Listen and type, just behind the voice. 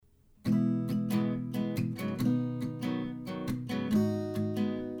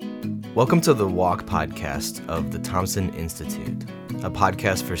Welcome to the Walk podcast of the Thompson Institute, a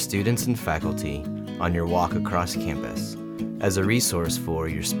podcast for students and faculty on your walk across campus as a resource for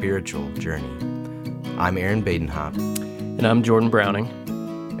your spiritual journey. I'm Aaron Badenhop. And I'm Jordan Browning.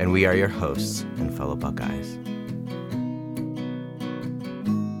 And we are your hosts and fellow Buckeyes.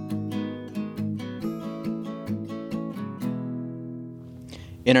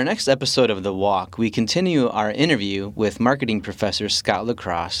 In our next episode of The Walk, we continue our interview with marketing professor Scott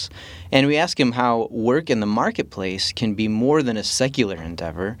LaCrosse, and we ask him how work in the marketplace can be more than a secular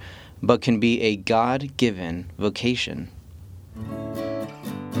endeavor, but can be a God-given vocation.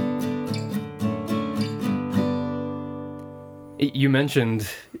 You mentioned,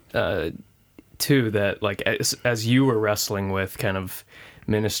 too, that like as you were wrestling with kind of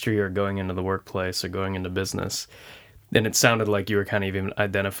ministry or going into the workplace or going into business, then it sounded like you were kind of even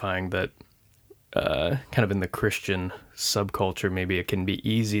identifying that kind of in the Christian subculture, maybe it can be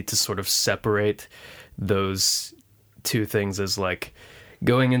easy to sort of separate those two things as like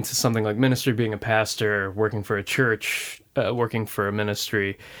going into something like ministry, being a pastor, working for a church, working for a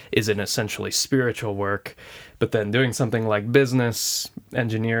ministry is an essentially spiritual work. But then doing something like business,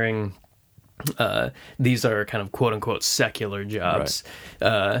 engineering, these are kind of quote unquote secular jobs.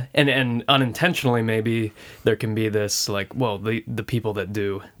 Right. And unintentionally, maybe there can be this like, well, the people that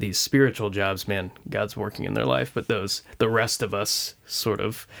do these spiritual jobs, man, God's working in their life, but the rest of us sort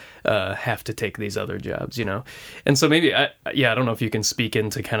of have to take these other jobs, you know? And so maybe, I don't know if you can speak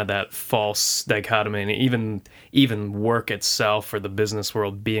into kind of that false dichotomy and even work itself or the business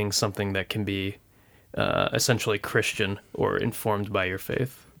world being something that can be essentially Christian or informed by your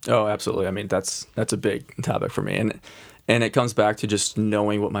faith. Oh, absolutely. I mean, that's a big topic for me. And it comes back to just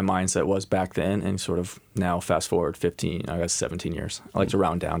knowing what my mindset was back then and sort of now fast forward 17 years. I like to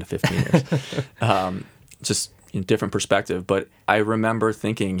round down to 15 years. Just different perspective. But I remember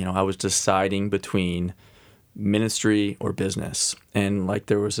thinking, I was deciding between ministry or business. And like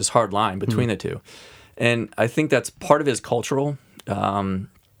there was this hard line between the two. And I think that's part of it is cultural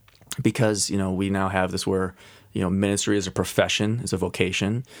because, we now have this where ministry is a profession, is a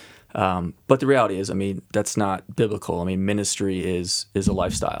vocation. But the reality is, that's not biblical. Ministry is a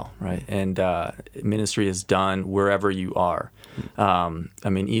lifestyle, right? And ministry is done wherever you are.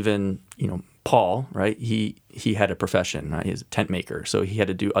 Even, Paul, right? He had a profession, right? He's a tent maker. So he had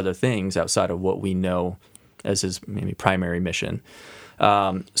to do other things outside of what we know as his maybe primary mission.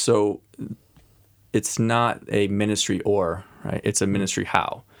 So it's not a ministry or, right? It's a ministry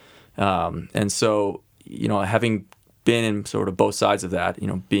how. And so, having been in sort of both sides of that,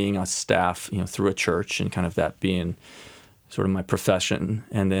 being on staff, through a church and kind of that being sort of my profession,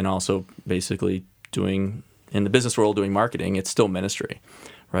 and then also basically doing in the business world, doing marketing, it's still ministry,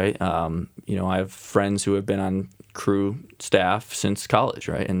 right? I have friends who have been on crew staff since college,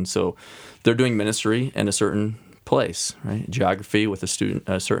 right? And so they're doing ministry in a certain place, right? Geography with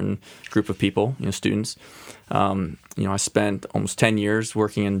a certain group of people, students. I spent almost 10 years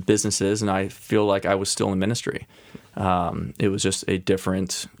working in businesses, and I feel like I was still in ministry. It was just a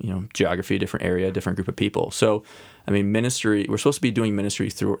different, geography, different area, different group of people. So, ministry, we're supposed to be doing ministry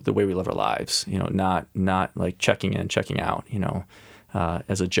through the way we live our lives, not like checking in, checking out,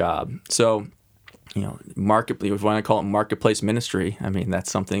 as a job. So, if you want to call it marketplace ministry,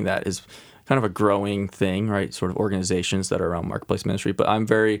 that's something that is kind of a growing thing, right? Sort of organizations that are around marketplace ministry. But I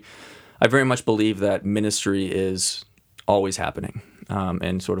very much believe that ministry is always happening,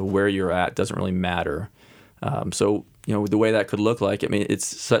 and sort of where you're at doesn't really matter. So, the way that could look like, it's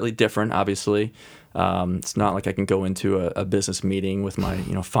slightly different, obviously. It's not like I can go into a business meeting with my,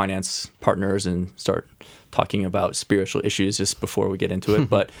 finance partners and start talking about spiritual issues just before we get into it.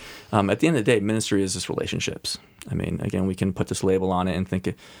 But at the end of the day, ministry is just relationships. Again, we can put this label on it and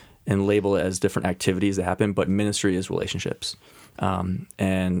think and label it as different activities that happen, but ministry is relationships.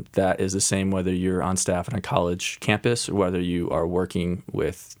 And that is the same whether you're on staff on a college campus or whether you are working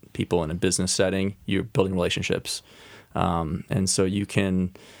with people in a business setting, you're building relationships. And so you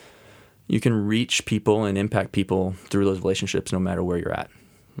can reach people and impact people through those relationships no matter where you're at.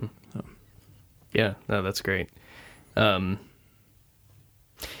 So. Yeah, no, that's great.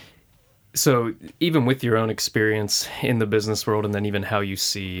 So even with your own experience in the business world and then even how you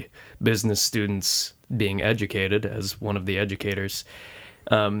see business students being educated as one of the educators,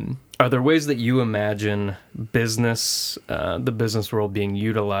 are there ways that you imagine the business world being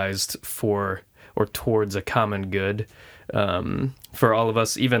utilized for or towards a common good for all of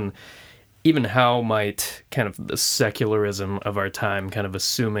us? Even how might kind of the secularism of our time, kind of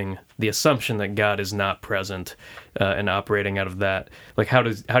assuming the assumption that God is not present and operating out of that, like how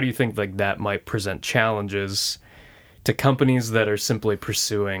do you think like that might present challenges to companies that are simply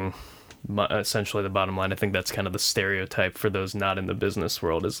pursuing essentially the bottom line. I think that's kind of the stereotype for those not in the business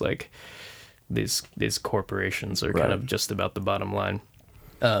world, is like these corporations are kind of just about the bottom line.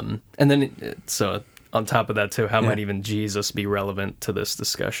 And then, so on top of that too, how might even Jesus be relevant to this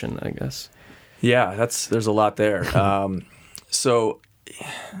discussion, I guess? Yeah, there's a lot there. So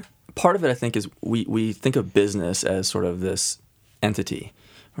part of it, I think, is we think of business as sort of this entity,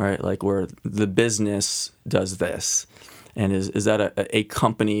 right? Like where the business does this. And is that a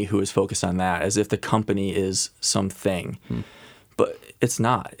company who is focused on that, as if the company is something. But it's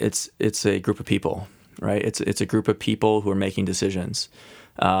not. It's a group of people, right? It's a group of people who are making decisions.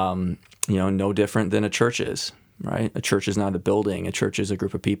 No different than a church is, right? A church is not a building. A church is a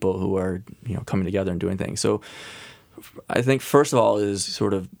group of people who are, coming together and doing things. So I think first of all is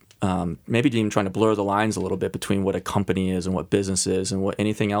sort of maybe even trying to blur the lines a little bit between what a company is and what business is and what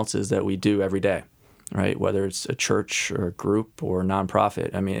anything else is that we do every day, right? Whether it's a church or a group or a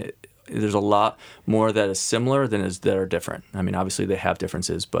nonprofit. I mean, there's a lot more that is similar than that are different. I mean, obviously they have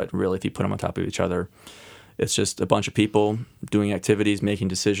differences, but really if you put them on top of each other, it's just a bunch of people doing activities, making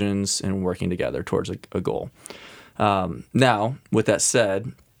decisions, and working together towards a goal. Now, with that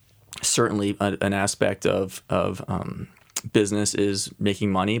said, certainly an aspect of business is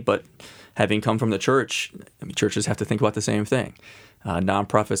making money, but having come from the church, I mean, churches have to think about the same thing.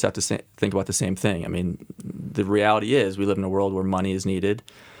 Nonprofits have to think about the same thing. I mean, the reality is we live in a world where money is needed.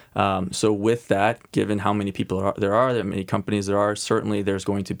 So with that, given how many people there are, how many companies there are, certainly there's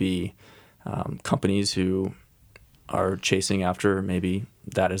going to be companies who are chasing after maybe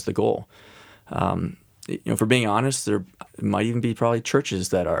that as the goal. For being honest, there might even be probably churches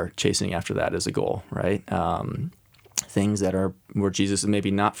that are chasing after that as a goal, right? Things that are where Jesus is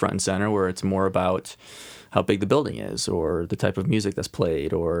maybe not front and center, where it's more about how big the building is or the type of music that's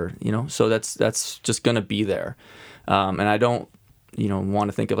played, or so that's just going to be there. And I don't want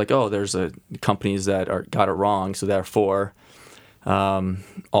to think of like, oh, there's companies that got it wrong, so therefore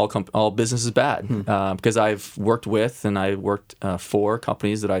all business is bad. Because I've worked with and I worked for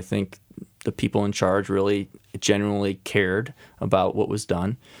companies that I think the people in charge really genuinely cared about what was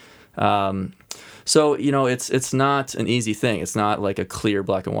done. So it's not an easy thing. It's not like a clear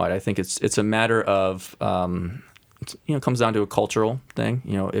black and white. I think it's a matter of it comes down to a cultural thing.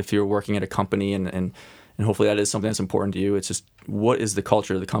 If you're working at a company and hopefully that is something that's important to you, it's just what is the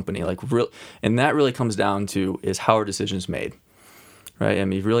culture of the company like, and that really comes down to is how are decisions made. Right. I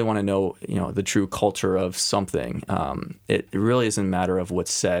mean, you really want to know, the true culture of something. It really isn't a matter of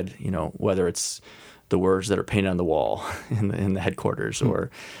what's said, whether it's the words that are painted on the wall in the headquarters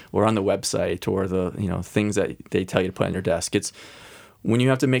or on the website or the, things that they tell you to put on your desk. It's when you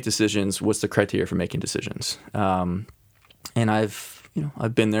have to make decisions, what's the criteria for making decisions? And I've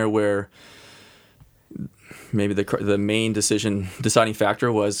been there where maybe the main deciding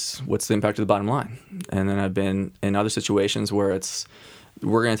factor was what's the impact of the bottom line. And then I've been in other situations where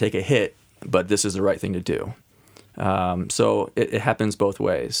we're going to take a hit, but this is the right thing to do. So it happens both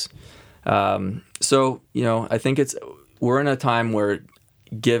ways. I think we're in a time where,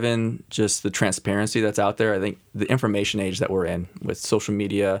 given just the transparency that's out there, I think the information age that we're in with social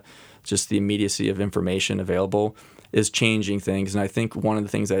media, just the immediacy of information available is changing things. And I think one of the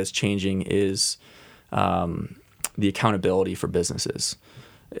things that is changing is the accountability for businesses.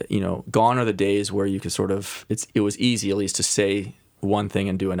 Gone are the days where you could it was easy at least to say one thing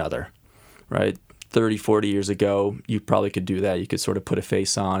and do another, right? 30, 40 years ago, you probably could do that. You could sort of put a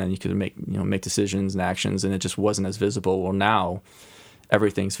face on and you could make decisions and actions, and it just wasn't as visible. Well, now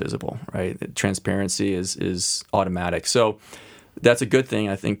everything's visible, right? Transparency is automatic. So that's a good thing,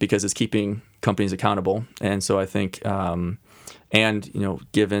 I think, because it's keeping companies accountable. And so I think,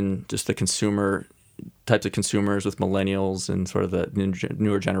 given just the types of consumers with millennials and sort of the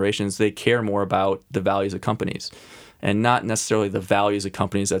newer generations, they care more about the values of companies. And not necessarily the values of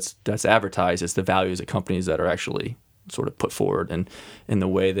companies that's advertised. It's the values of companies that are actually sort of put forward and in the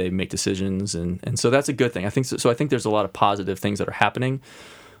way they make decisions. And so that's a good thing. I think so. I think there's a lot of positive things that are happening.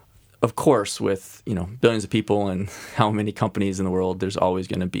 Of course, with billions of people and how many companies in the world, there's always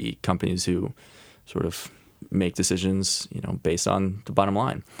going to be companies who sort of make decisions based on the bottom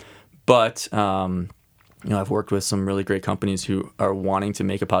line. But I've worked with some really great companies who are wanting to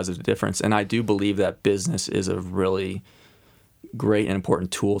make a positive difference. And I do believe that business is a really great and important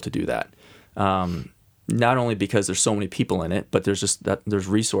tool to do that. Not only because there's so many people in it, but there's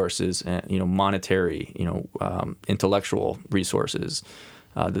resources, monetary, intellectual resources,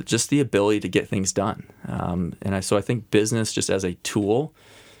 just the ability to get things done. So I think business just as a tool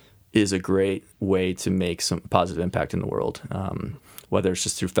is a great way to make some positive impact in the world. Whether it's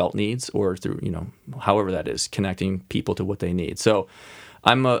just through felt needs or through, however that is, connecting people to what they need. So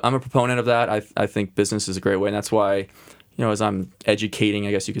I'm a proponent of that. I think business is a great way, and that's why, as I'm educating,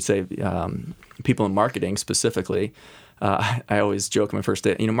 I guess you could say, people in marketing specifically, I always joke on my first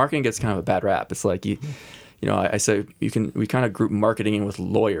day, marketing gets kind of a bad rap. It's like I say we kind of group marketing in with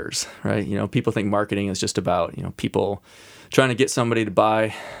lawyers, right? People think marketing is just about, people trying to get somebody to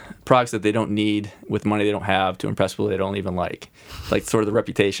buy products that they don't need with money they don't have to impress people they don't even like sort of the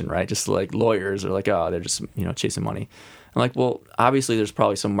reputation, right? Just like lawyers are like, oh, they're just, chasing money. I'm like, well, obviously there's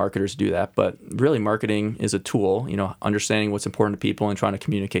probably some marketers who do that, but really marketing is a tool, understanding what's important to people and trying to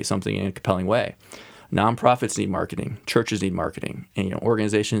communicate something in a compelling way. Nonprofits need marketing, churches need marketing, and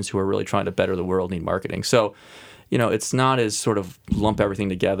organizations who are really trying to better the world need marketing. So, it's not as sort of lump everything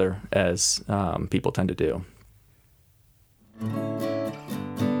together as people tend to do.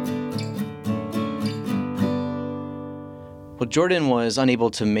 Well, Jordan was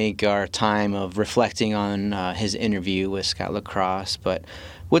unable to make our time of reflecting on his interview with Scott LaCrosse, but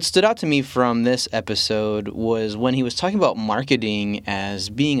what stood out to me from this episode was when he was talking about marketing as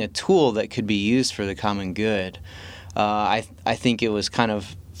being a tool that could be used for the common good. I think it was kind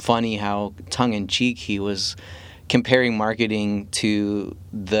of funny how tongue-in-cheek he was comparing marketing to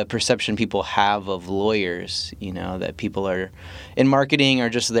the perception people have of lawyers, that people are in marketing are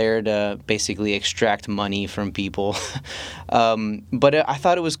just there to basically extract money from people. But I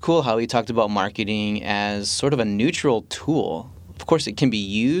thought it was cool how he talked about marketing as sort of a neutral tool. Of course, it can be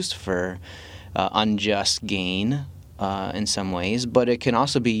used for unjust gain in some ways, but it can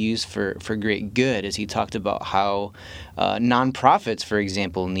also be used for great good, as he talked about how nonprofits, for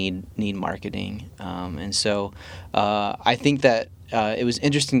example, need marketing. And so I think that it was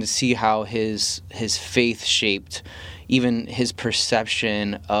interesting to see how his faith shaped even his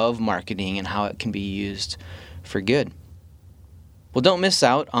perception of marketing and how it can be used for good. Well, don't miss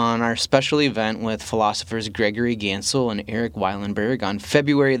out on our special event with philosophers Gregory Gansel and Eric Weilenberg on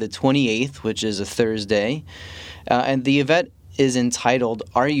February the 28th, which is a Thursday. And the event is entitled,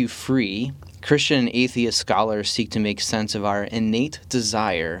 Are You Free? Christian and atheist scholars seek to make sense of our innate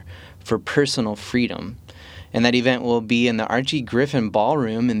desire for personal freedom. And that event will be in the Archie Griffin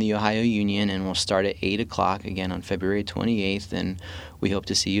Ballroom in the Ohio Union and will start at 8 o'clock again on February 28th. And we hope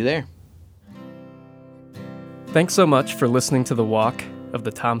to see you there. Thanks so much for listening to The Walk of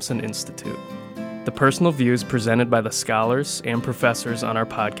the Thompson Institute. The personal views presented by the scholars and professors on our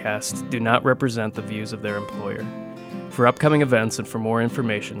podcast do not represent the views of their employer. For upcoming events and for more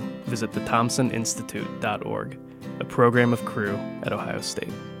information, visit thethompsoninstitute.org, a program of Cru at Ohio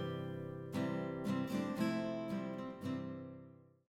State.